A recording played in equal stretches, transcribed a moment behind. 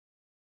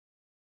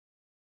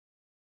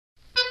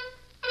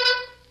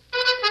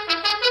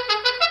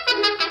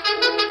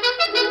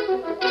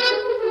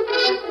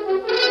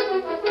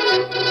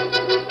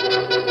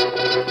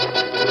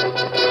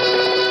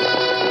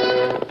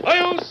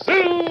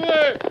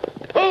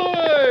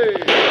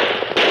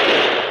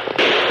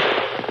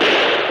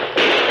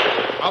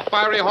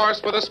fiery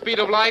horse with the speed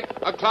of light,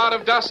 a cloud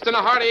of dust, and a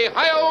hearty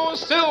hi-yo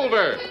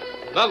Silver,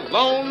 the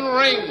Lone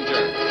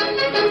Ranger.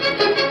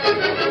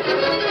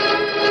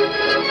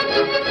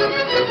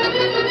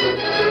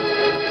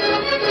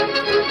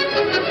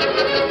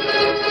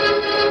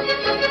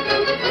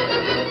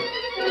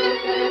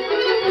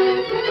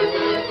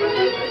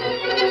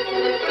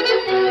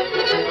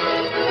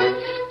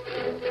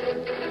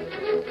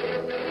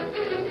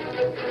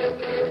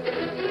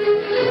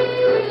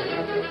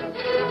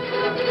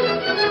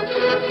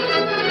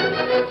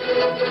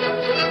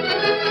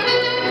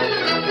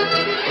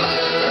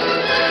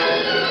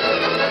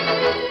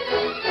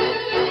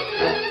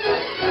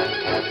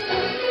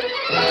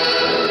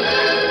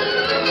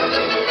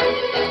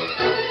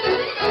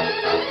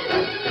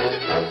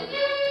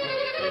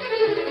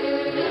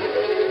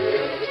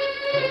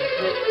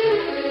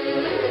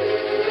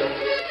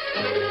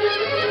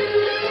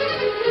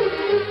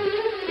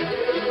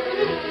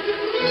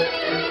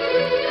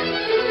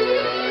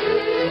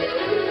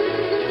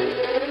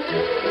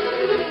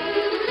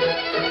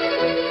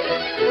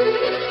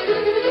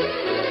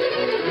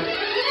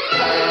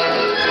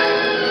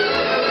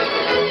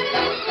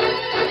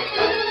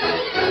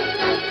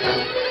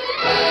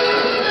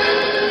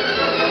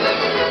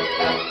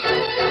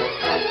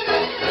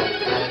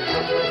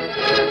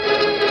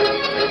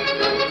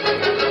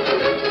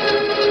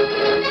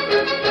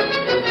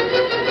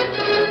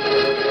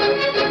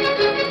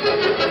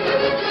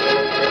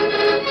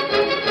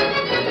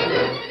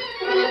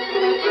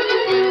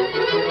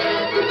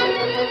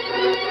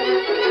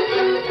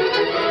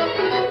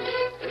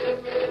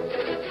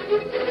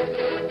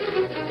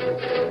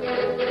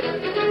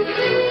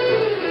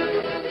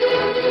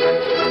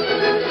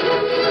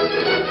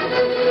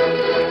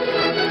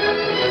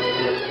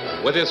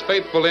 With his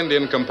faithful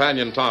Indian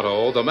companion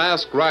Tonto, the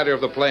masked rider of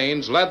the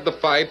plains led the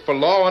fight for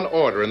law and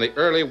order in the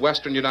early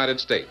western United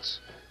States.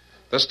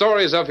 The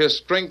stories of his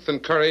strength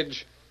and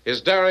courage,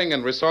 his daring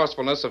and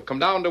resourcefulness have come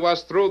down to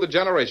us through the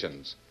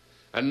generations.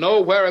 And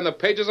nowhere in the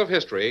pages of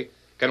history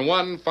can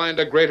one find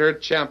a greater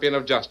champion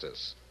of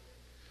justice.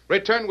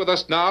 Return with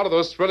us now to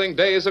those thrilling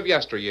days of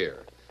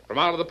yesteryear. From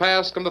out of the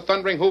past come the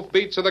thundering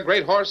hoofbeats of the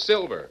great horse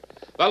Silver.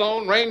 The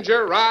Lone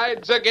Ranger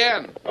rides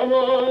again. Come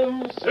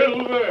on,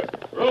 Silver.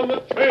 We're on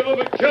the trail of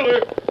a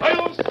killer.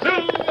 Hi-yo,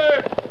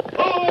 Silver!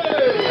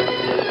 Away!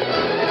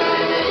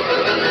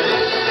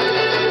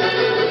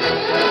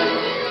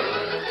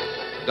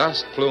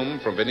 Dust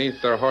plumed from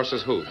beneath their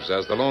horses' hooves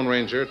as the Lone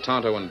Ranger,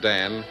 Tonto, and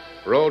Dan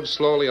rode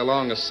slowly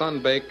along a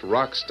sun-baked,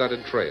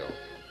 rock-studded trail.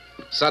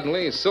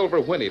 Suddenly,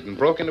 Silver whinnied and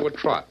broke into a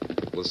trot,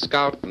 with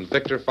Scout and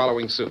Victor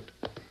following suit.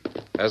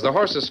 As the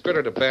horses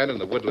skirted a bend in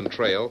the woodland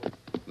trail,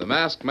 the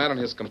masked man and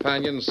his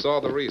companions saw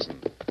the reason.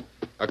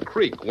 A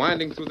creek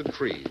winding through the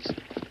trees.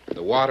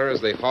 The water,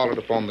 as they halted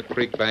upon the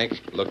creek bank,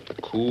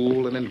 looked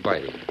cool and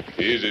inviting.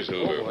 Easy,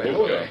 Silver.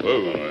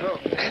 Oh,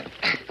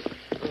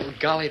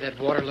 golly, that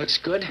water looks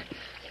good.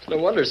 No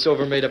wonder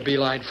Silver made a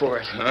beeline for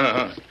it.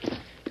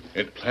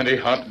 It's plenty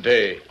hot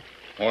day.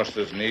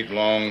 Horses need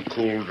long,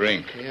 cool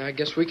drink. Yeah, I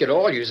guess we could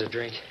all use a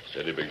drink.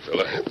 Steady, big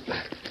fella.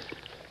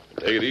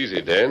 Take it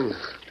easy, Dan.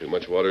 Too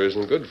much water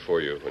isn't good for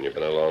you when you've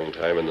been a long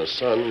time in the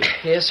sun.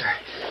 Yes, sir.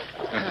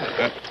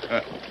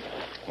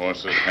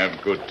 Horses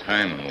have good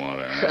time in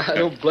water. I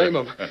don't blame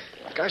them.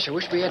 Gosh, I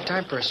wish we had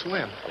time for a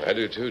swim. I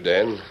do too,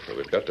 Dan. But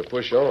we've got to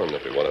push on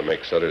if we want to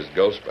make Sutter's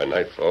Gulch by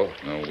nightfall.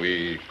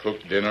 We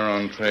cook dinner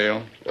on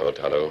trail? No,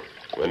 Tonto.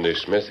 Wendy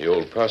Smith, the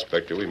old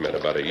prospector we met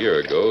about a year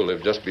ago,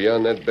 lived just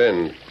beyond that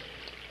bend.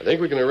 I think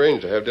we can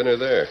arrange to have dinner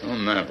there.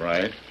 Isn't that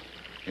right?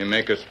 He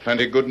make us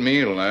plenty good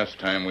meal last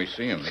time we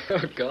see him.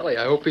 Oh, golly,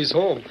 I hope he's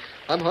home.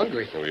 I'm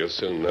hungry. We'll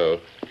soon know.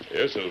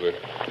 Here, Silver.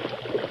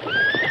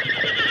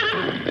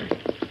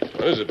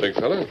 What is it, big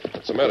fella?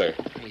 What's the matter?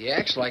 He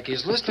acts like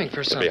he's listening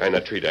for something. Behind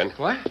that tree, Dan.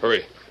 What?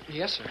 Hurry.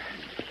 Yes, sir.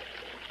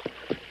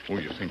 Who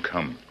you think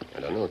come?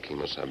 I don't know,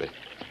 Kimosabe.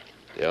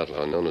 The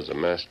outlaw known as the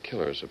Masked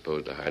Killer is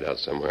supposed to hide out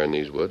somewhere in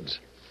these woods.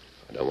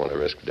 I don't want to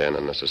risk Dan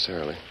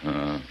unnecessarily.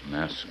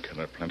 Masked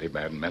Killer, plenty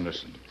bad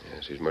medicine.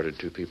 Yes, he's murdered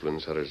 2 people in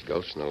Sutter's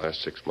Gulch in the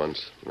last 6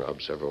 months and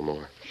robbed several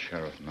more.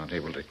 Sheriff not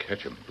able to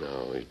catch him.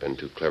 No, he's been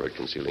too clever at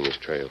concealing his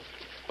trail.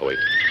 Oh, wait.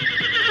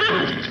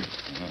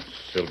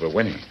 Silver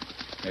whinny.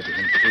 Maybe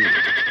him see.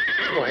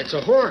 Why, it's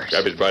a horse.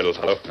 Grab his bridle,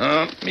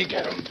 Tonto. Me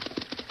get him.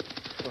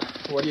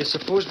 What do you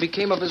suppose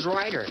became of his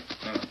rider?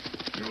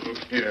 You look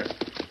here.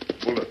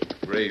 Bullet,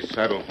 gray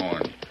saddle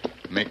horn.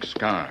 Make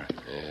scar.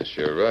 Yes,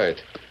 you're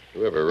right.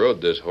 Whoever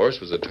rode this horse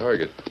was a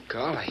target.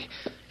 Golly,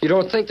 you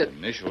don't think that...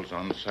 Initials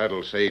on the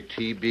saddle say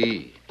TB.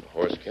 The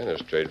horse can't have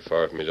strayed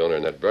far from his owner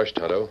in that brush,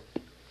 Tonto.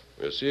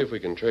 We'll see if we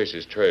can trace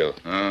his trail.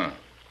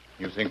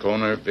 You think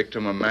owner,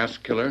 victim, a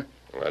masked killer?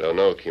 Well, I don't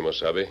know,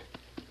 Kimosabe.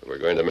 But we're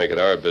going to make it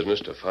our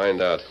business to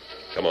find out.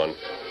 Come on.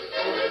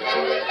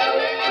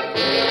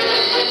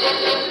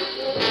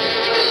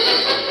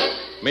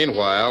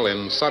 Meanwhile,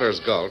 in Sutter's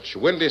Gulch,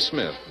 Wendy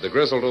Smith, the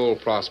grizzled old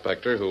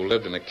prospector who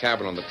lived in a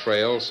cabin on the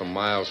trail some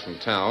miles from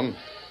town,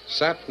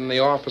 sat in the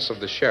office of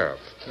the sheriff.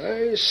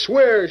 I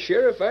swear,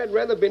 Sheriff, I'd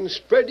rather been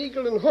spread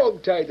eagle and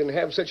hog-tied than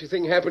have such a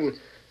thing happen.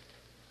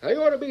 I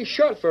ought to be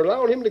shot for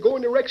allowing him to go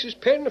into Rex's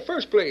pen in the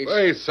first place.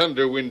 By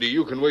thunder, Windy,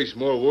 you can waste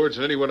more words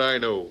than anyone I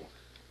know.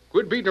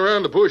 Quit beating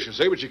around the bush and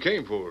say what you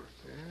came for.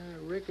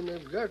 I reckon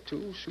I've got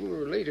to,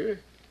 sooner or later.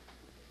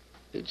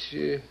 It's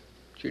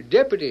your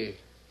deputy,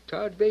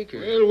 Todd Baker.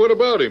 Well, what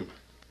about him?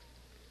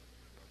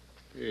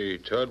 Hey,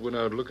 Todd went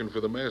out looking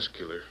for the mask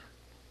killer.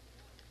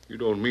 You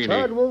don't mean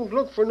Todd won't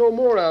look for no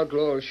more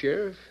outlaws,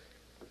 Sheriff.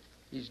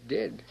 He's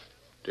dead.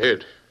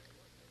 Dead?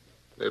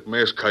 That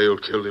masked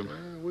coyote killed him.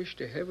 I wish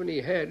to heaven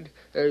he had,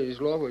 as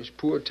long as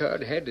poor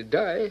Todd had to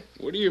die.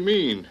 What do you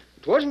mean?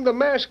 It wasn't the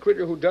masked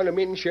critter who done him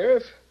in,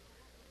 Sheriff.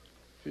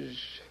 It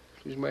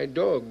was my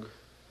dog,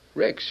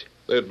 Rex.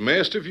 That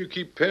mastiff you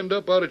keep penned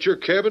up out at your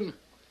cabin?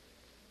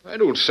 I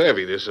don't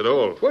savvy this at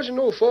all. It wasn't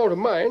no fault of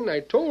mine.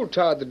 I told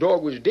Todd the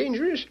dog was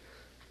dangerous,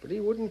 but he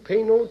wouldn't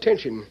pay no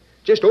attention.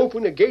 Just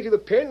opened the gate of the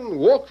pen and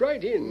walked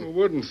right in. Well,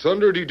 what in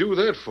thunder did he do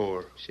that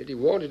for? Said he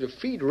wanted to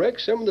feed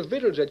Rex some of the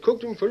victuals I'd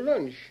cooked him for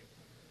lunch.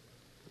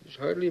 It was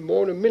hardly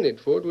more than a minute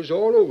before it was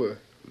all over.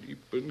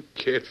 Leaping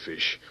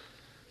catfish.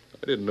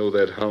 I didn't know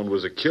that hound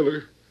was a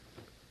killer.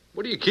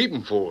 What do you keep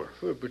him for?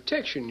 For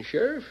protection,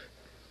 Sheriff.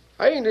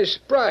 I ain't as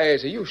spry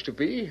as I used to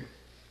be.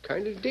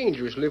 Kind of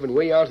dangerous living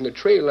way out on the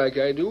trail like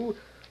I do,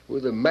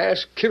 with a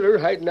masked killer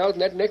hiding out in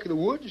that neck of the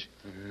woods.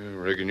 I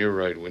reckon you're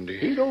right, Windy.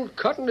 He don't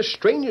cotton to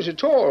strangers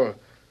at all.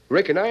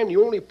 Reckon I'm the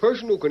only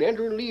person who can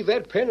enter and leave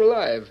that pen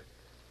alive.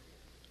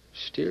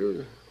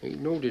 Still,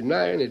 ain't no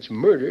denying it's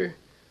murder.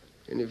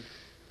 And if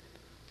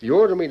you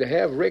order me to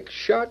have Rex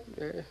shot,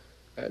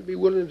 I'd be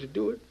willing to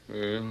do it.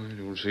 Well, I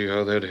don't see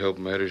how that'd help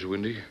matters,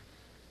 Windy.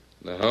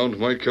 The hound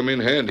might come in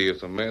handy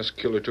if the masked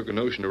killer took a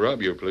notion to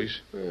rob your place.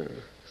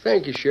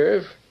 Thank you,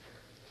 Sheriff.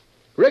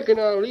 Reckon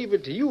I'll leave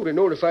it to you to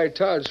notify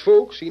Todd's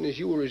folks, seeing as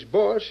you were his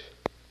boss.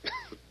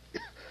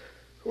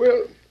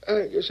 Well,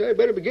 I guess I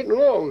better be getting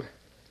along.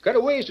 Got a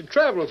ways to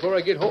travel before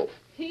I get home.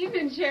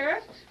 Evening,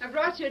 Sheriff. I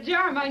brought you a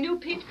jar of my new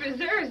peach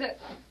preserves.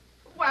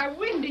 Why,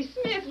 Windy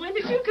Smith, when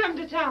did you come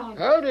to town?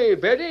 Howdy,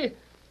 Betty.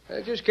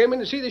 I just came in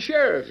to see the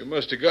sheriff. You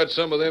must have got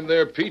some of them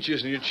there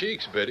peaches in your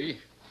cheeks, Betty.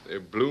 They're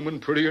blooming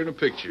prettier in a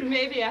picture.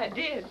 Maybe I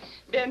did.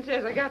 Ben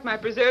says I got my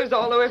preserves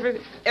all over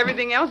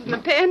everything else in the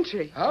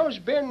pantry. How's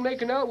Ben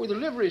making out with the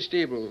livery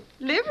stable?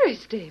 Livery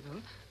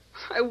stable?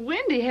 Why,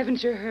 Windy,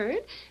 haven't you heard?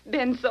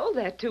 Ben sold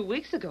that 2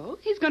 weeks ago.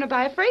 He's going to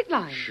buy a freight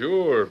line.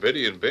 Sure,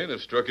 Betty and Ben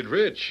have struck it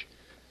rich.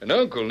 An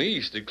uncle in the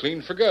East that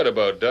clean forgot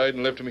about died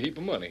and left him a heap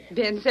of money.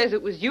 Ben says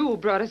it was you who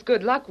brought us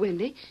good luck,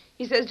 Windy.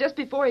 He says just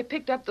before he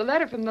picked up the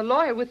letter from the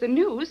lawyer with the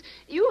news,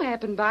 you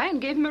happened by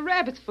and gave him a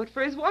rabbit's foot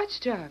for his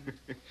watch charm.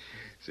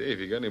 Say, if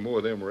you got any more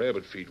of them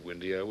rabbit feet,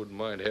 Windy, I wouldn't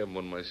mind having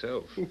one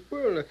myself.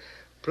 Well,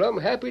 plumb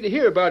happy to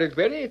hear about it,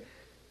 Betty.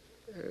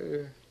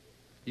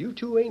 You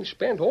two ain't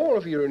spent all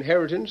of your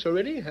inheritance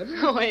already, have you?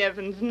 Oh,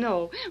 heavens,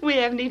 no. We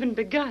haven't even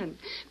begun.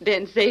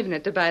 Ben's saving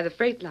it to buy the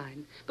freight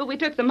line. But we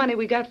took the money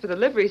we got for the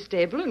livery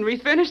stable and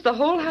refurnished the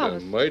whole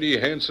house. A mighty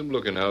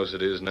handsome-looking house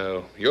it is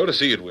now. You ought to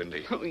see it,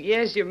 Windy. Oh,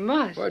 yes, you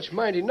must. Well, it's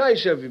mighty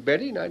nice of you,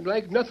 Betty, and I'd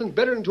like nothing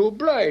better than to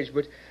oblige,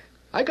 but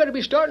I got to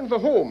be starting for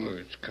home. Well,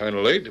 it's kind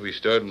of late to be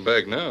starting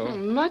back now. Oh,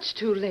 much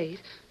too late.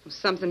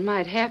 Something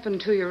might happen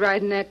to you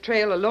riding that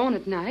trail alone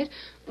at night.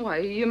 Why,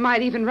 you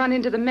might even run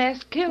into the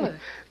masked killer.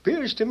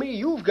 Appears to me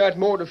you've got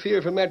more to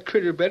fear from that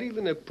critter, Betty,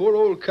 than a poor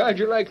old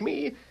codger like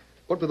me.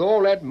 What with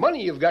all that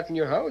money you've got in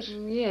your house?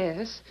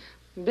 Yes,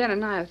 Ben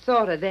and I have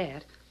thought of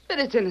that. But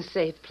it's in a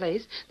safe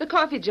place. The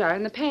coffee jar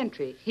in the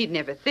pantry. He'd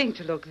never think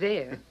to look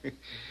there.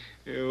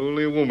 Yeah,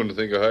 only a woman to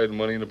think of hiding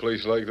money in a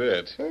place like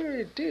that.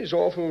 It is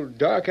awful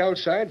dark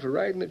outside for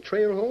riding the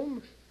trail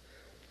home.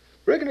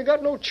 Reckon I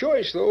got no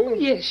choice, though.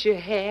 Yes, you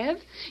have.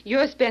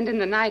 You're spending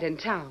the night in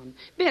town.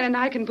 Ben and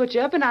I can put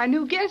you up in our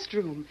new guest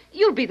room.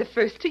 You'll be the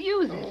first to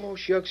use it. Oh,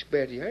 shucks,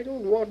 Betty. I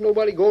don't want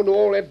nobody going to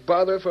all that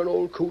bother for an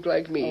old coot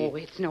like me. Oh,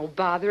 it's no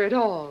bother at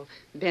all.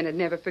 Ben would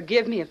never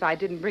forgive me if I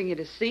didn't bring you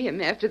to see him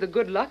after the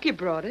good luck you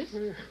brought us.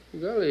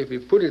 Well, if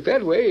you put it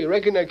that way, I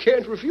reckon I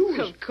can't refuse.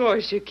 Of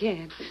course you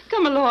can't.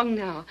 Come along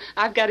now.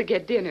 I've got to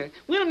get dinner.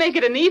 We'll make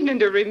it an evening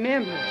to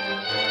remember.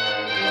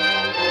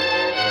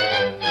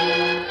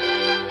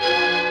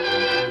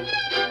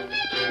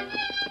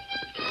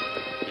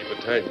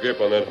 Tight grip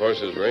on that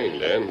horse's rein,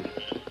 Dan.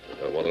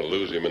 I don't want to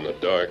lose him in the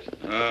dark.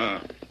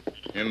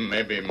 Him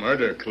may be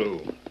murder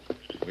clue.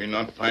 We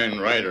not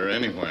find rider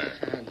anywhere.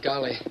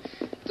 Golly,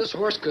 this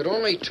horse could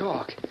only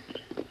talk.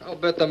 I'll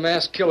bet the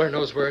masked killer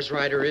knows where his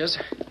rider is.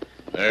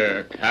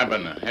 There,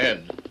 cabin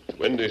ahead.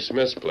 Windy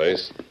Smith's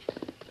place.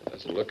 It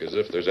doesn't look as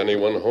if there's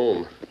anyone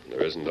home.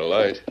 There isn't a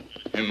light.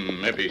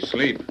 Him maybe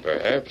sleep.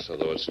 Perhaps,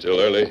 although it's still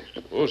early.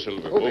 Oh,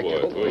 Silver, oh,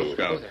 boy. Oh,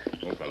 Scout.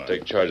 I'll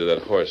take charge of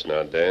that horse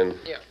now, Dan.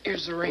 Yeah,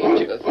 here's the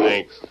range.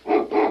 Thanks.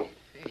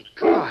 Hey,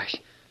 gosh.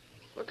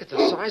 Look at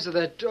the size of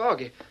that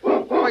dog.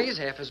 Why, he's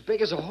half as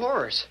big as a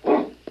horse.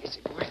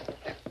 Easy, boy.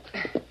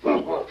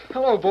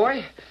 Hello,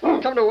 boy.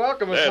 Come to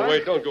welcome us, Dan, huh?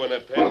 wait, don't go in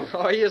that pen.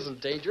 Oh, he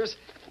isn't dangerous.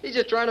 He's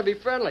just trying to be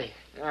friendly.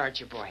 Aren't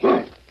you, boy?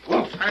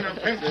 kind of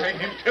fence make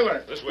him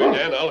killer? This way,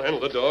 Dan. I'll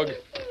handle the dog.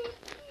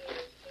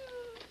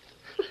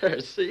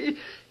 See?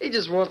 He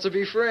just wants to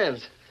be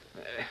friends.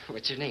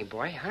 What's your name,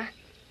 boy, huh?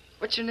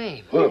 What's your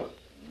name?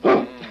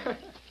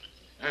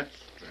 That's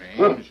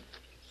strange.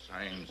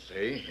 Signs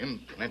say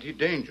him plenty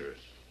dangerous.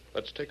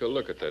 Let's take a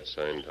look at that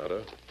sign,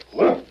 Tonto.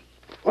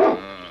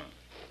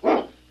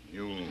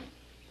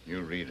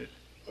 You read it.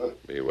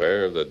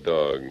 Beware of the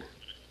dog.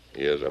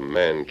 He is a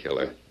man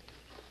killer.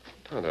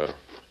 Tonto,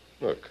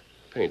 look.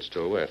 Paint's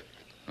still wet.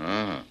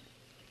 Well,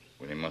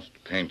 he must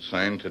paint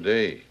sign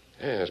today.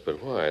 Yes,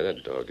 but why?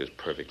 That dog is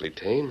perfectly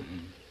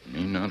tame.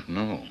 Me not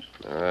know.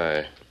 All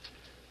right.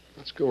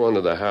 Let's go on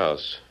to the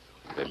house.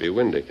 Maybe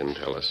Windy can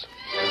tell us.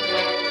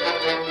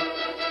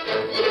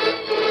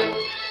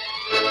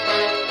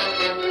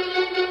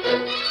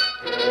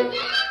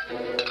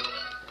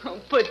 Oh,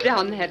 put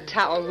down that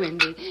towel,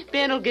 Windy.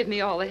 Ben'll give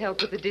me all the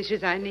help with the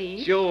dishes I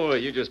need. Sure,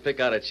 you just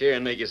pick out a chair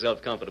and make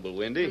yourself comfortable,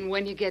 Windy. And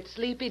when you get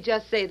sleepy,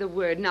 just say the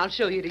word, and I'll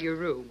show you to your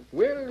room.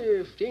 Well,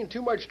 if it ain't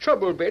too much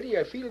trouble, Betty,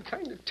 I feel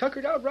kind of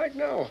tuckered out right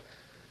now.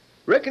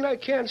 Reckon I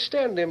can't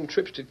stand them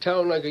trips to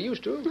town like I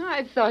used to.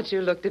 I thought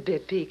you looked a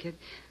bit peaked.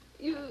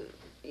 You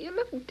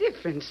look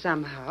different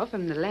somehow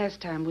from the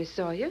last time we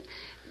saw you.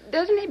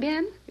 Doesn't he,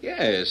 Ben?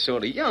 Yeah,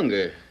 sort of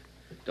younger.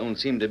 Don't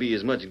seem to be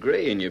as much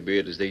gray in your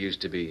beard as there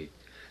used to be.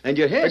 And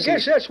your hair... I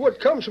guess that's what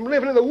comes from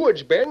living in the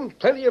woods, Ben.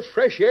 Plenty of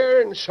fresh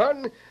air and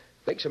sun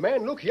makes a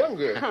man look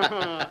younger.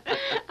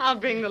 I'll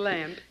bring the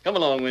lamp. Come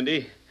along,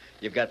 Windy.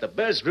 You've got the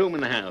best room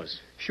in the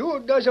house. Sure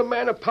does a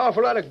man a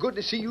powerful lot of good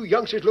to see you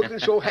youngsters looking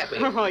so happy.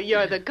 Oh,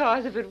 you're the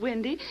cause of it,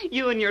 Windy.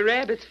 You and your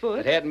rabbit's foot.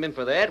 If it hadn't been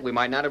for that, we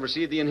might not have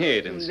received the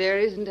inheritance. There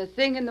isn't a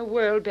thing in the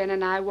world Ben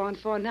and I want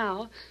for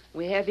now.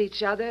 We have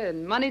each other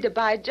and money to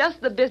buy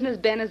just the business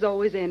Ben has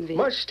always envied.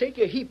 Must take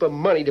a heap of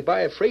money to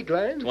buy a freight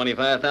line.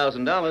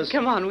 $25,000.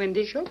 Come on,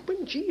 Windy.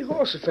 Jumping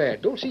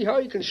Jehoshaphat. Don't see how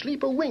you can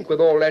sleep a wink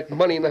with all that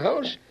money in the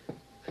house.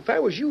 If I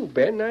was you,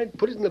 Ben, I'd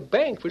put it in the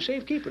bank for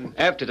safekeeping.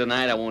 After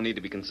tonight, I won't need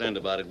to be concerned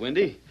about it,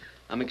 Windy.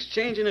 I'm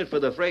exchanging it for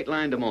the freight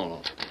line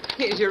tomorrow.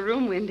 Here's your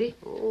room, Windy.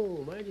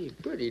 Oh, mighty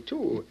pretty,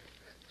 too.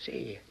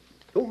 Say,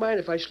 don't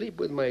mind if I sleep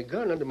with my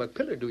gun under my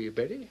pillow, do you,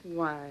 Betty?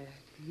 Why,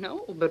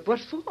 no, but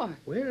what for?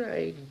 Well,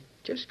 I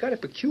just got a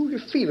peculiar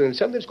feeling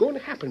something's going to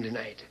happen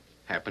tonight.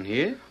 Happen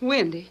here?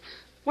 Windy,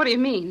 what do you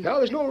mean? Now,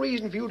 there's no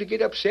reason for you to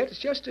get upset. It's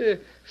just a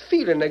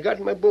feeling I got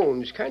in my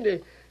bones. Kind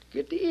of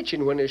get the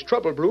itching when there's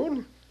trouble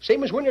brewing.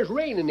 Same as when there's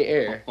rain in the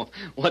air.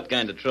 What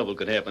kind of trouble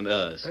could happen to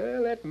us?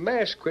 Well, that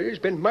masked critter's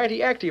been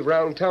mighty active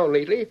around town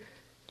lately.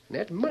 And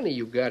that money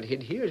you got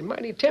hid here is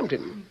mighty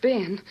tempting.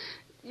 Ben,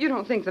 you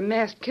don't think the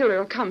masked killer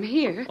will come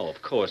here? Oh,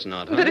 of course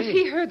not, honey. But if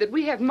he heard that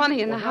we have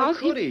money in the house...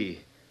 How could he?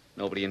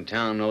 Nobody in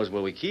town knows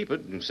where we keep it,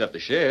 except the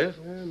sheriff.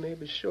 Well,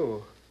 maybe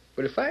so.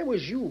 But if I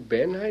was you,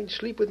 Ben, I'd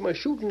sleep with my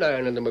shooting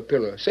iron under my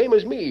pillow, same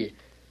as me.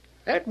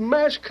 That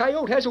masked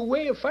coyote has a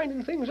way of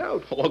finding things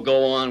out. Oh,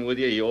 go on with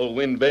you old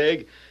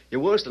windbag. You're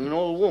worse than an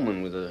old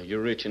woman with your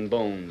rich in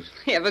bones.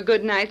 Have a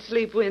good night's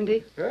sleep,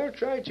 Windy. I'll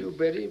try to,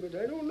 Betty, but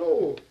I don't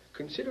know,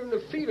 considering the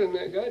feeling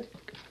I got.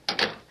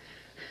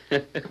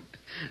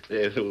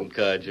 That old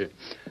codger.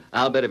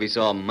 I'll bet if he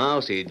saw a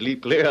mouse, he'd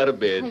leap clear out of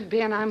bed. Oh,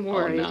 Ben, I'm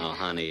worried. Oh, now,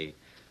 honey,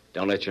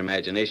 don't let your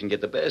imagination get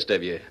the best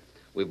of you.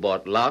 We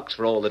bought locks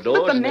for all the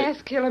doors. But the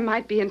masked killer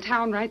might be in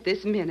town right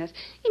this minute.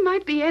 He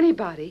might be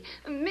anybody.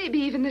 Maybe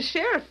even the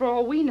sheriff, for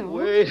all we know.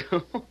 Wait.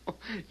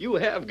 You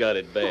have got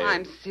it bad. Oh,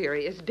 I'm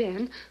serious,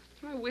 Ben.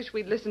 I wish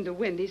we'd listened to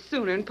Windy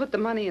sooner and put the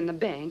money in the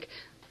bank.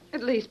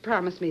 At least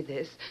promise me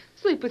this.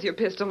 Sleep with your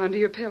pistol under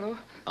your pillow.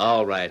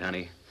 All right,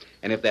 honey.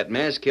 And if that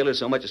masked killer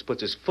so much as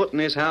puts his foot in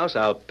this house,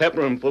 I'll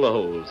pepper him full of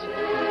holes.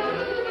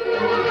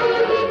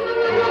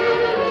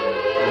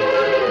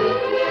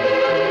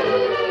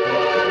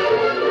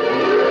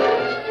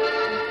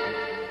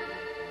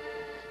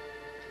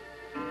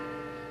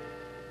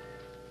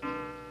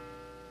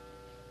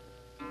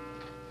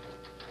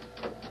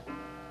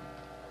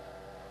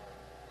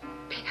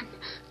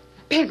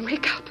 Ben,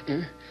 wake up.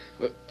 Huh?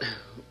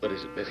 What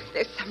is it, Betty?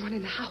 There's someone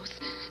in the house.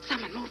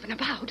 Someone moving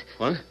about.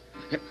 What?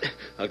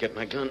 I'll get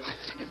my gun.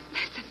 Listen.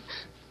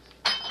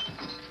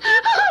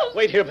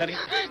 Wait here, Betty.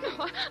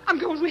 No, I'm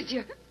going with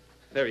you.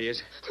 There he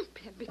is. Oh,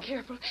 Ben, be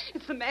careful.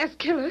 It's the masked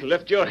killer.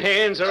 Lift your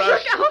hands or I'll...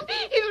 Look out!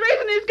 He's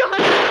raising his gun.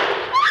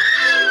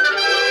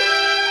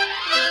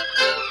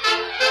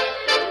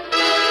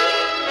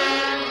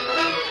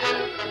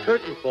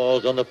 Curtain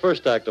falls on the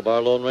first act of our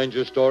Lone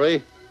Ranger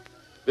story.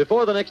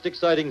 Before the next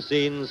exciting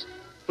scenes,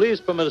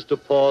 please permit us to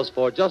pause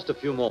for just a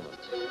few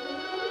moments.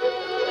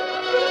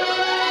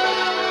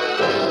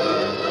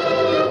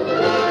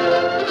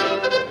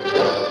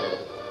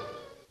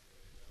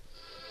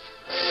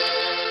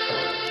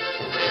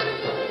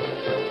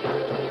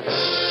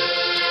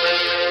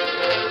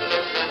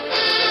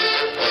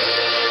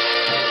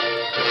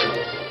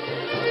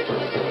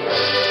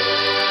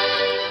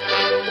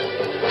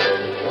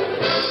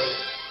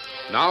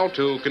 Now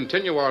to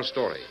continue our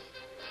story.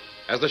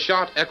 As the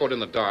shot echoed in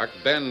the dark,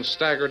 Ben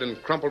staggered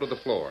and crumpled to the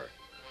floor.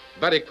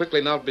 Betty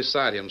quickly knelt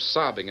beside him,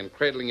 sobbing and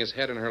cradling his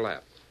head in her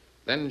lap.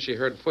 Then she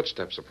heard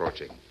footsteps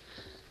approaching.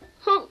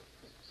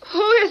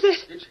 Who is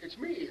it? It's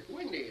me,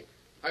 Windy.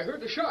 I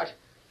heard the shot.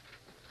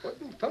 What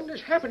in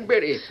thunder's happened,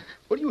 Betty?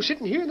 What are you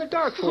sitting here in the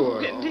dark for?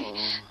 Windy,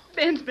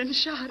 Ben's been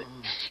shot.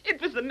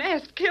 It was the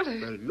masked killer.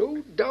 The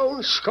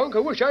low-down skunk. I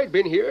wish I'd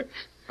been here.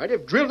 I'd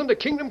have drilled him to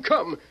kingdom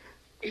come.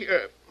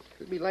 Here,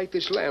 let me light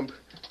this lamp.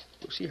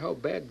 We'll see how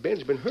bad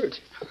Ben's been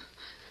hurt.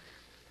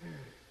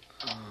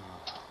 Now,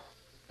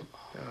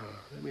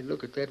 let me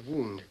look at that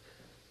wound.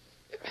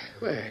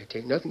 Well, it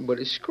ain't nothing but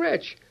a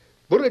scratch.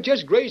 Bullet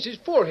just grazed his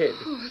forehead.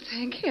 Oh,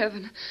 thank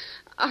heaven.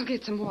 I'll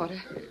get some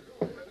water.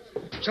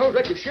 Sounds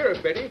like the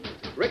sheriff, Betty.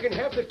 Reckon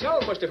half the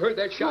town must have heard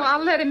that Oh, shot.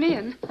 I'll let him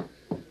in.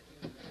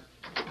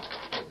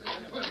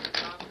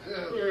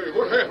 Hey,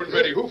 what happened,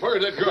 Betty? Who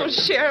fired that gun? Oh,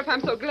 Sheriff,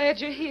 I'm so glad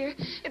you're here.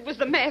 It was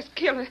the masked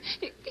killer.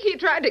 He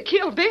tried to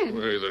kill Ben.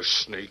 Hey, the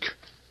snake.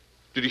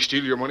 Did he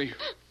steal your money?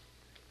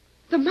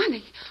 The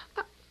money.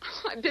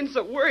 I've been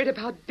so worried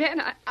about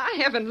Ben,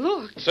 I haven't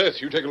looked.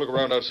 Seth, you take a look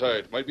around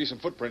outside. Might be some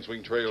footprints we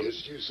can trail.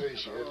 Just you say,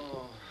 Sheriff.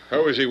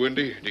 How is he,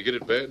 Windy? Did he get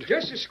it bad?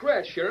 Just a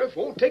scratch, Sheriff.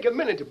 Won't take a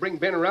minute to bring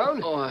Ben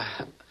around. Oh,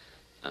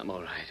 I'm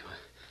all right.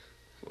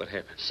 What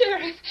happened?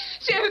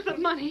 Sheriff, the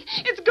money.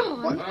 It's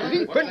gone. What?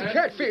 Leaping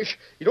catfish.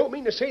 You don't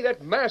mean to say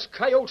that masked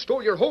coyote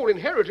stole your whole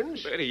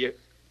inheritance? Betty,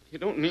 you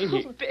don't mean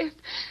he... Oh, Ben,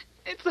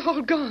 it's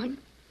all gone.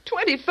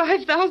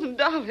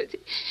 $25,000.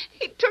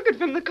 He took it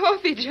from the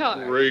coffee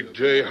jar. Great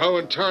day. How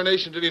in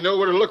tarnation did he know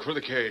where to look for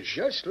the cash?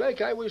 Just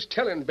like I was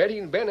telling Betty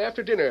and Ben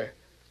after dinner.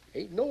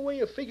 Ain't no way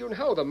of figuring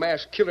how the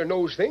masked killer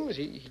knows things.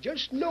 He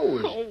just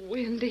knows. Oh,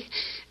 Windy,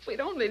 if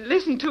we'd only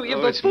listened to you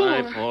Oh, it's before.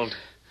 my fault.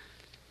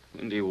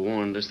 Wendy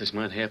warned us this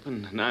might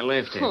happen, and I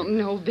left him. Oh,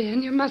 no,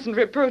 Ben, you mustn't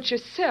reproach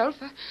yourself.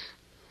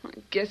 I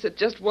guess it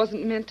just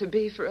wasn't meant to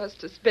be for us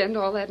to spend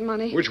all that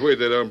money. Which way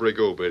did that hombre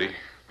go, Betty?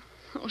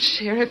 Oh,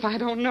 Sheriff, I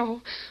don't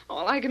know.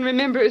 All I can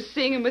remember is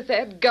seeing him with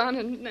that gun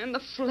and the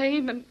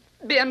flame and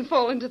Ben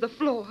falling to the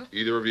floor.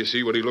 Either of you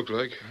see what he looked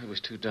like? It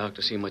was too dark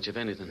to see much of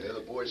anything. Yeah,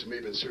 the boys and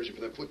me been searching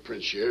for that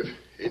footprint, Sheriff.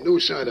 Ain't no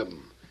sign of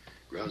them.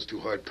 Ground's too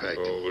hard packed.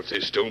 Oh, if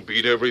this don't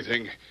beat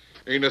everything.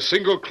 Ain't a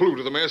single clue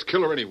to the masked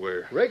killer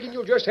anywhere. Reckon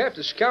you'll just have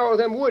to scour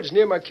them woods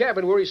near my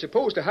cabin where he's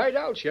supposed to hide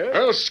out, Sheriff.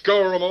 I'll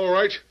scour 'em, all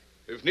right.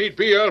 If need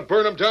be, I'll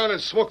burn 'em down and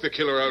smoke the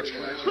killer out.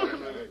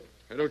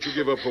 Now, don't you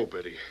give up hope,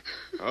 Betty.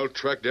 I'll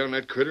track down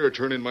that critter or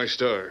turn in my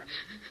star.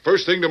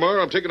 First thing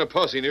tomorrow, I'm taking a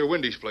posse near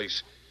Windy's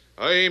place.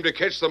 I aim to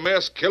catch the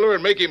masked killer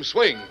and make him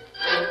swing.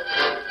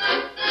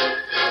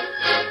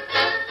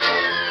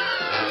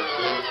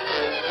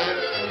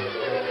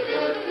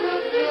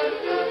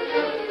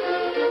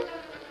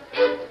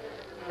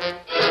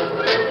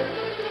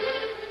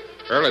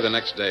 Early the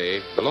next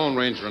day, the Lone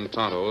Ranger and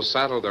Tonto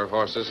saddled their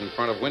horses in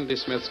front of Windy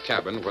Smith's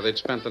cabin where they'd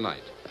spent the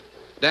night.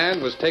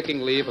 Dan was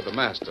taking leave of the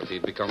mastiff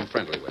he'd become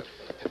friendly with.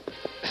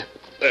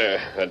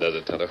 There, that does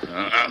it, Tonto.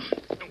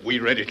 We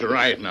ready to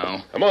ride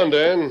now. Come on,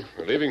 Dan.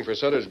 We're leaving for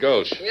Sutter's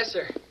Gulch. Yes,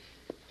 sir.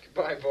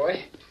 Goodbye,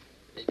 boy.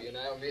 Maybe you and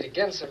I will meet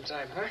again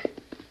sometime, huh?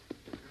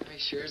 He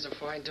sure is a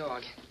fine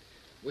dog.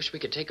 Wish we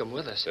could take him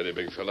with us. Steady,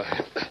 big fella.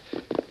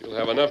 You'll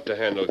have enough to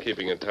handle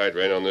keeping a tight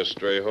rein on this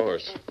stray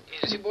horse.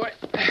 Easy, boy.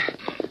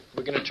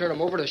 We're going to turn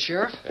him over to the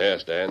sheriff?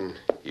 Yes, Dan.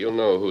 You'll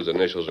know whose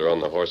initials are on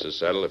the horse's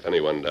saddle if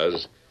anyone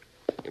does.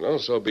 You'll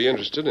also be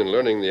interested in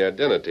learning the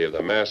identity of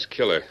the masked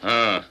killer.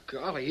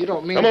 Golly, you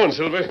don't mean... Come on,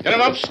 Silver. Get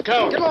him up,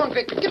 Scout. Get along,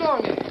 Victor. Get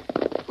along there.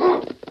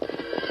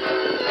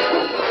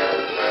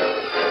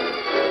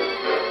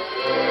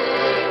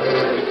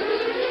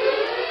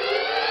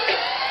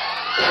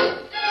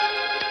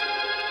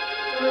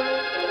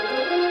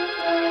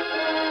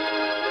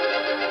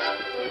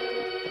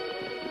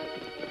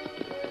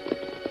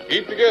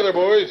 Keep together,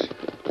 boys.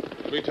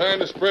 It'll be time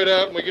to spread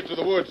out when we get to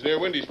the woods near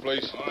Windy's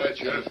place. All right,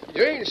 Sheriff.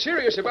 You ain't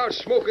serious about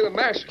smoking the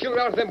masked killer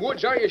out of them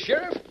woods, are you,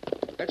 Sheriff?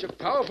 That's a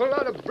powerful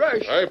lot of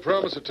brush. I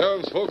promised the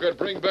townsfolk I'd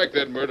bring back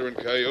that murdering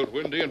coyote,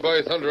 Windy, and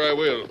by thunder I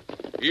will.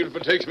 Even if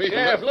it takes me...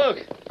 Sheriff, look.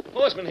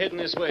 Horseman heading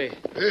this way.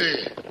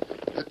 Hey,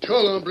 that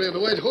tall hombre on the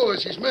white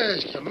horse, he's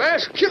masked. The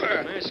masked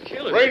killer. Masked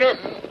killer. Rein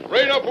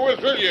up, or we'll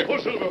drill you. Oh,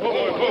 Silver,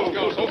 ho.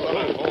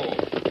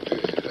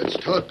 That's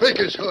Todd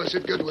Baker's horse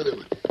that got with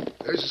him.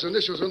 There's his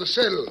initials on the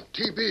saddle,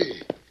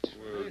 TB.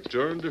 Well,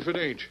 darned if it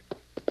ain't.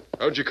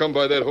 How'd you come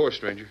by that horse,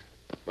 stranger?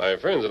 My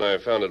friends and I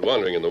found it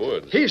wandering in the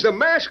woods. He's the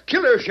masked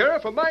killer,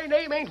 Sheriff, and my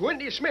name ain't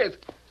Windy Smith.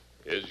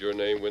 Is your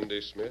name Windy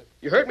Smith?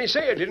 You heard me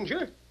say it, didn't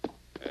you?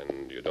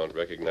 And you don't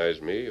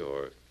recognize me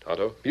or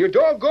Tonto? You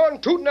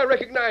doggone tootin' I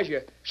recognize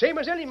you. Same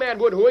as any man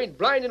would who ain't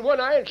blind in one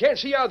eye and can't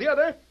see out the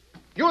other.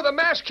 You're the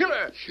masked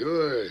killer.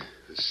 Sure.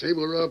 The same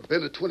who robbed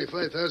Ben of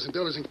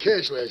 $25,000 in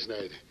cash last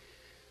night.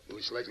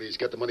 Most likely he's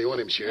got the money on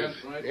him, Sheriff.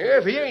 Yeah,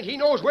 if he ain't, he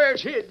knows where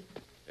it's hid.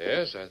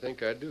 Yes, I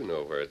think I do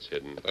know where it's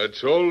hidden.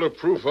 That's all the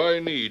proof I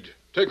need.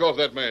 Take off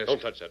that mask. Don't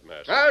touch that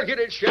mask. I'll get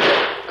it,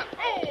 Sheriff.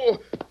 Oh,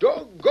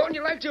 doggone,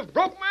 you like to have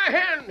broke my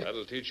hand.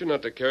 That'll teach you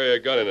not to carry a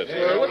gun in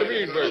it. What do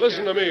you mean, Bert?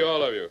 Listen to me,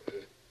 all of you.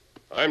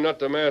 I'm not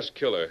the masked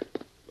killer,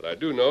 but I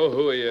do know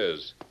who he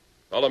is.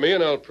 Follow me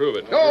and I'll prove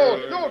it.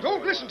 No,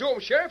 don't listen to him,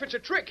 Sheriff. It's a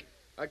trick.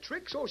 A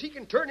trick so's he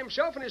can turn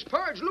himself and his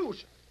pards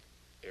loose.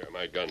 Here are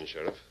my guns,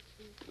 Sheriff.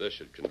 This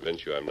should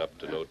convince you I'm up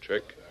to no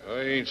trick. I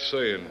ain't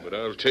saying, but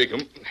I'll take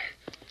 'em.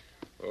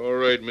 All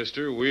right,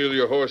 mister. Wheel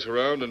your horse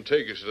around and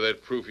take us to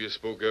that proof you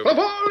spoke of. Of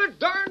all the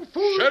darn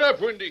fools... Shut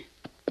up, Windy.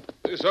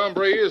 This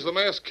hombre is the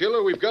masked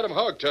killer. We've got him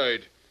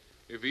hogtied.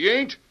 If he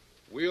ain't,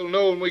 we'll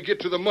know when we get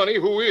to the money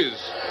who is.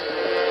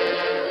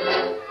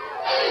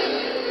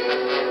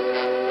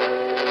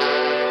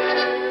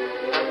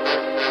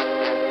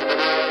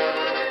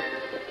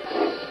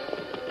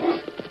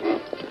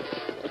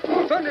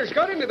 Thunder's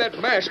got into that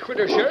masked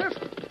critter, Sheriff.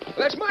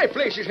 That's my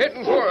place he's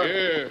heading for.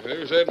 Yeah,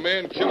 there's that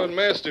man-killing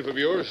mastiff of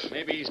yours.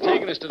 Maybe he's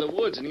taking us to the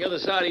woods on the other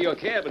side of your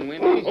cabin,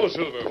 Windy. Oh,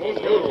 Silver.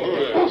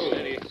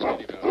 Steady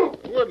now.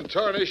 What in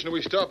tarnation are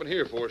we stopping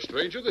here for,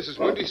 stranger? This is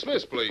Windy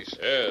Smith's place.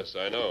 Yes,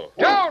 I know.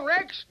 Down,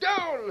 Rex,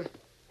 down!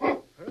 I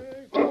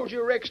told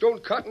you Rex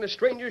don't cotton a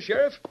stranger,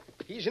 Sheriff.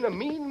 He's in a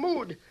mean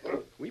mood.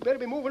 We better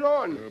be moving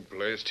on. Oh,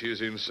 blast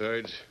his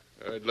insides.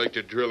 I'd like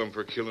to drill him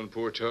for killing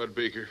poor Todd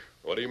Baker.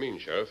 What do you mean,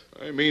 Sheriff?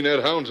 I mean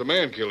that hound's a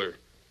man-killer.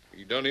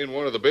 He done in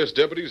one of the best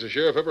deputies the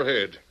sheriff ever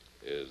had.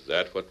 Is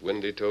that what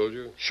Windy told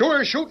you?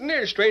 Sure as shooting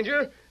is,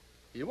 stranger.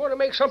 You want to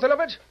make something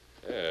of it?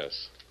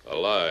 Yes, a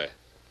lie.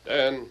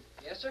 Dan,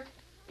 Yes, sir?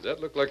 does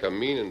that look like a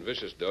mean and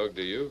vicious dog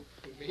to you?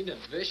 Mean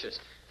and vicious.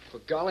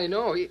 But golly,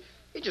 no. He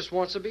just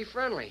wants to be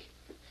friendly.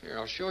 Here,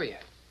 I'll show you.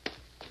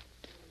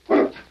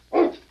 Come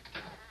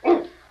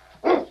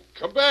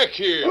back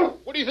here.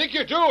 What do you think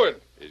you're doing?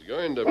 He's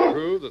going to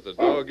prove that the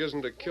dog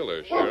isn't a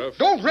killer, Sheriff.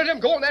 Don't let him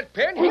go in that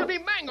pen. He'll be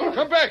mangled.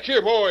 Come back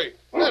here, boy.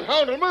 That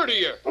hound will murder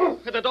you.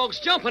 The dog's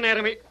jumping at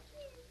him.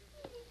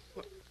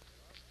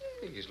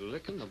 He's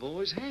licking the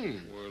boy's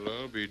hand. Well,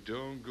 I'll be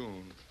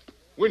doggone.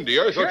 Windy,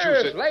 I thought you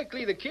Sheriff, said...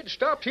 likely the kid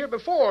stopped here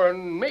before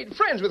and made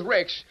friends with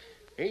Rex.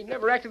 He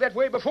never acted that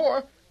way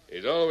before.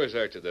 He's always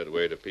acted that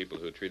way to people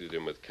who treated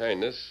him with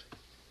kindness.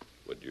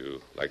 Would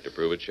you like to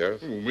prove it,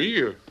 Sheriff? Oh,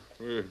 me?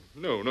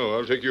 No,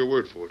 I'll take your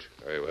word for it.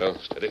 Very well,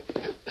 steady.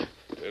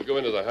 We'll go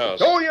into the house.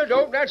 No, you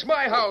don't. That's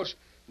my house.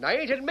 And I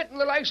ain't admitting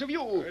the likes of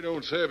you. I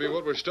don't savvy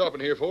what we're stopping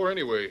here for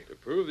anyway. To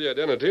prove the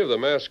identity of the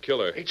masked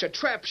killer. It's a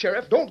trap,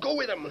 Sheriff. Don't go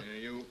with him.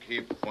 You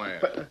keep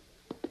quiet.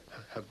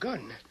 A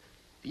gun.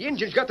 The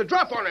Injun's got the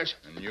drop on us.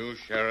 And you,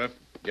 Sheriff,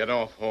 get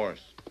off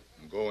horse.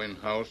 And go in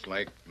house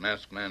like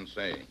masked man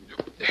say.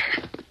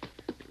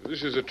 If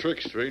this is a trick,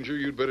 stranger,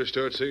 you'd better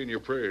start saying your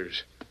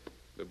prayers.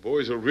 The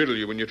boys will riddle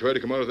you when you try to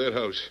come out of that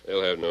house.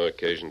 They'll have no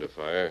occasion to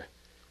fire.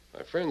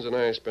 My friends and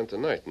I spent the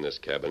night in this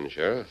cabin,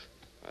 Sheriff.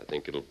 I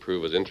think it'll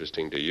prove as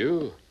interesting to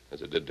you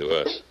as it did to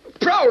us.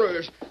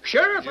 Prowlers!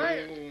 Sheriff,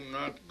 You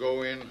not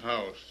go in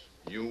house.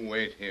 You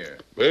wait here.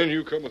 Ben,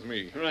 you come with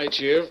me. Right,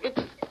 Sheriff.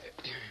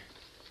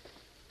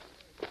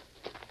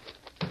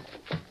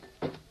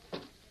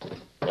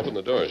 Open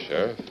the door,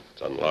 Sheriff.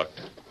 It's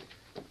unlocked.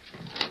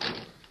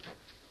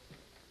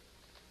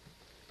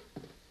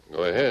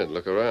 Go ahead,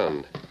 look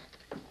around.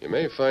 You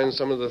may find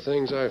some of the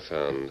things I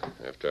found.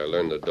 After I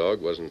learned the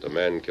dog wasn't the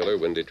man-killer,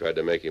 Windy tried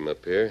to make him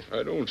appear.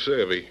 I don't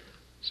savvy.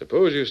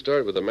 Suppose you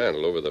start with the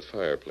mantel over the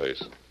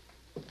fireplace.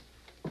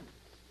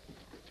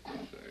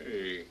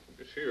 Say,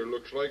 this here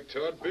looks like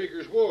Todd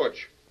Baker's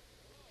watch.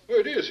 Well,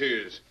 it is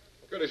his.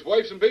 Got his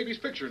wife's and baby's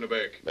picture in the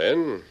back.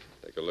 Ben,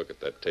 take a look at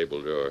that table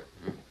drawer.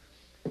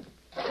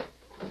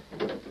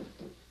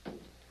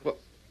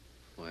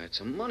 Why,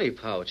 it's a money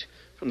pouch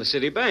from the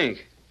city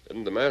bank.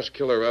 Didn't the masked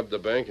killer rob the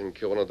bank and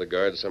kill one of the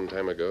guards some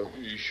time ago?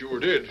 He sure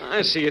did.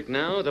 I see it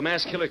now. The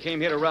masked killer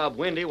came here to rob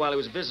Windy while he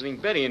was visiting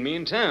Betty and me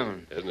in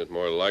town. Isn't it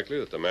more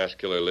likely that the masked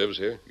killer lives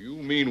here? You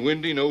mean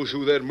Windy knows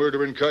who that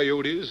murdering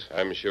coyote is?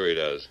 I'm sure he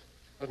does.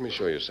 Let me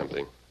show you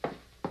something. Now,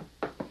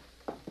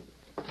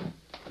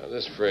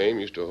 this frame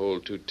used to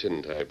hold two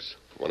tintypes,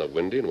 one of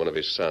Windy and one of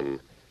his son.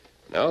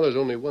 Now there's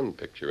only one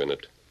picture in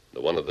it, the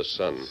one of the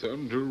son.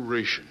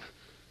 Thunderation.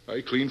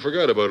 I clean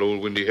forgot about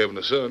old Windy having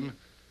a son.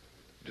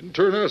 Didn't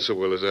turn out so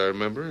well as I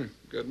remember.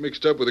 Got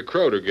mixed up with a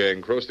Crowder gang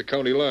across the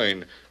county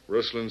line,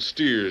 rustling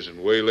steers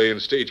and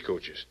waylaying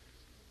stagecoaches.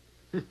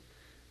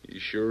 He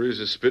sure is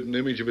a spitting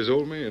image of his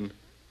old man.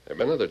 There have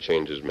been other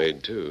changes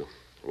made, too.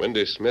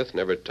 Windy Smith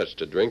never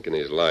touched a drink in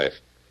his life.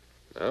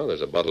 Now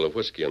there's a bottle of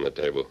whiskey on the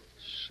table.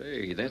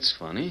 Say, that's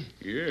funny.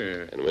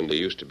 Yeah. And Windy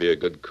used to be a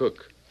good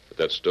cook, but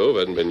that stove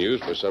hadn't been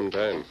used for some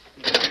time.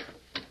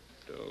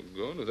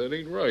 Doggone if that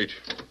ain't right.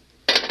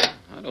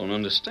 I don't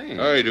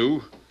understand. I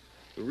do.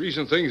 The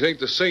reason things ain't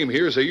the same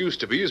here as they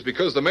used to be is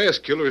because the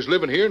masked killer is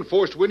living here and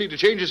forced Windy to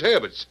change his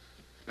habits.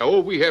 Now,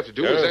 all we have to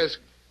do is ask...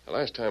 The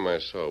last time I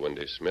saw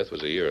Windy Smith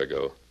was a year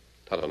ago.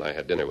 Todd and I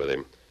had dinner with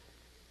him.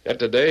 Yet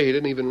today, he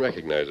didn't even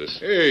recognize us.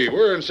 Hey,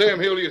 where in Sam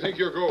Hill do you think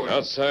you're going?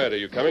 Outside. Are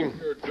you coming?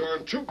 You're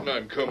darn tootin'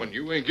 I'm coming.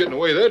 You ain't getting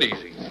away that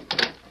easy.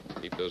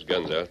 Keep those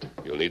guns out.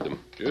 You'll need them.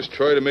 Just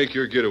try to make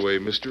your getaway,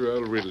 mister.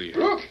 I'll riddle you.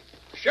 Look!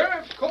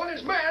 Sheriff's calling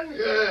his man.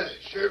 Yeah,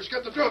 Sheriff's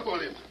got the drop on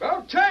him.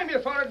 About time you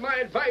followed my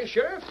advice,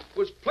 Sheriff.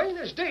 Was Plain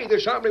as day,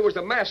 this hombre was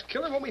the masked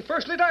killer when we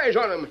first laid eyes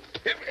on him.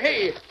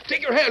 Hey,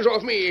 take your hands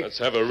off me. Let's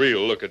have a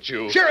real look at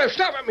you. Sheriff,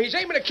 stop him. He's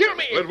aiming to kill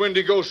me. Let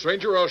Wendy go,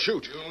 stranger, or I'll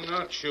shoot. Do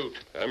not shoot.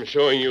 I'm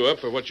showing you up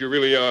for what you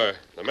really are.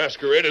 The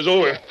masquerade is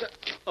over.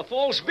 A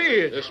false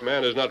beard. This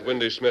man is not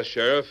Wendy Smith,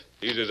 Sheriff.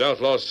 He's his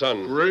outlaw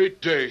son.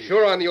 Great day.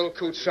 Sure, I'm the old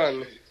coot's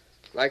son.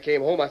 When I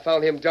came home, I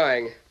found him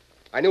dying.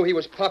 I knew he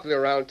was popular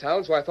around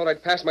town, so I thought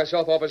I'd pass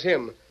myself off as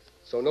him,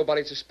 so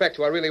nobody'd suspect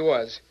who I really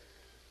was.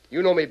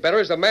 You know me better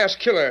as the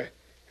masked killer,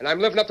 and I'm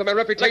living up to my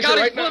reputation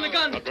right now. Look out, he's pulling a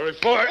gun. Not very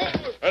far.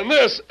 And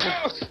this.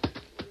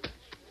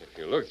 If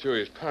you look through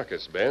his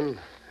pockets, Ben,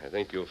 I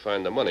think you'll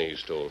find the money he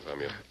stole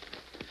from you.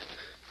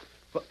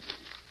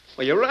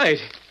 Well, you're right.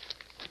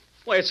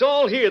 Why, it's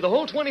all here, the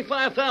whole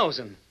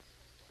 25,000.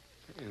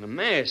 And a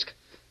mask.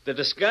 The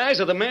disguise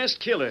of the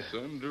masked killer.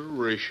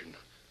 Thunderation.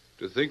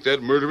 To think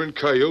that murdering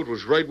coyote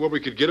was right where we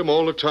could get him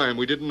all the time.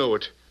 We didn't know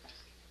it.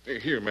 Hey,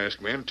 here,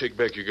 masked man, take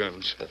back your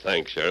guns.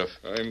 Thanks, Sheriff.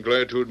 I'm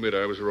glad to admit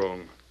I was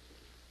wrong.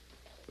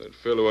 That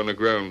fellow on the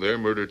ground there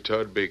murdered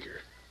Todd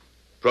Baker.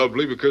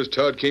 Probably because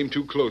Todd came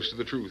too close to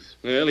the truth.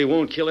 Well, he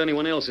won't kill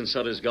anyone else in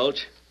Sutter's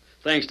Gulch.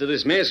 Thanks to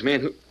this masked man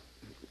who...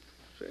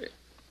 Say,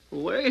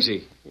 where is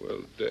he?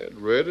 Well, Dad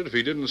read it if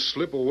he didn't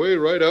slip away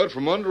right out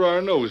from under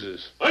our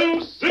noses.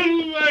 I'll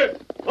Silver!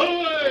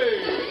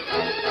 Away!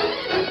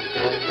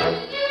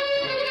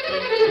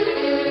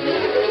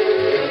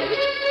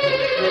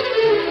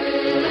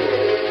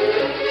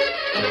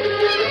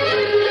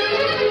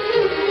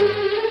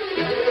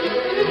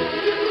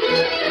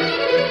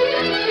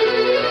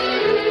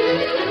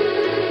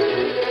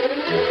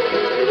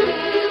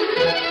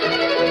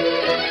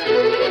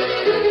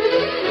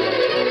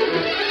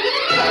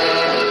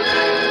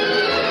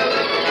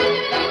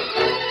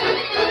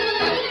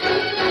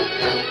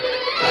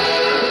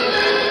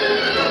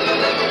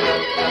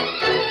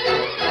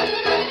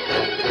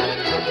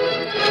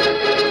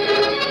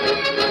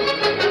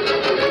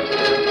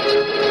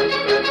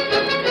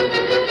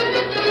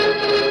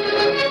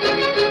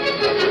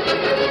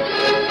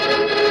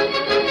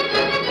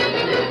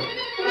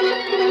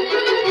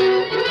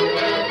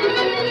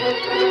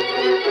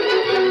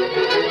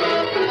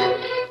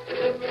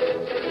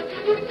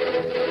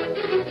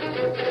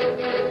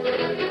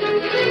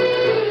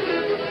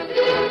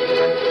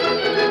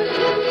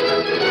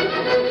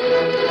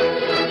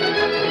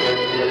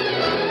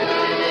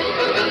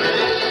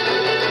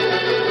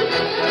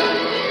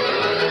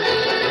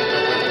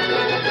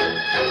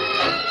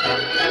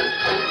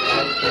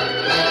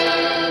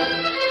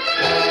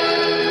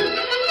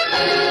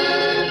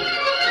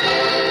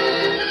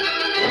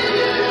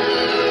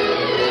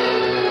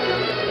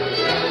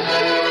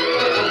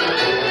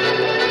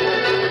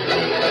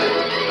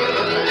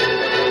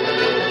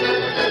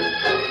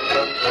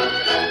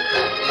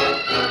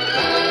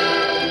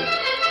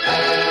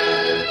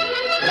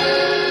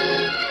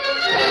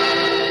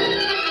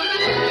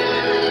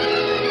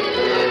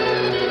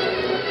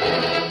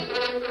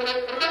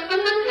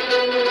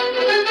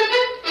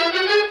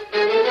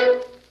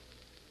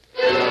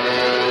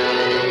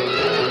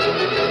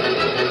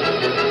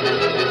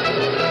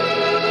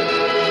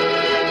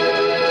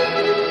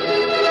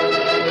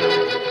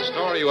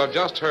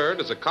 Just heard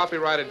is a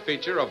copyrighted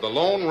feature of the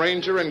Lone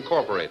Ranger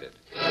Incorporated.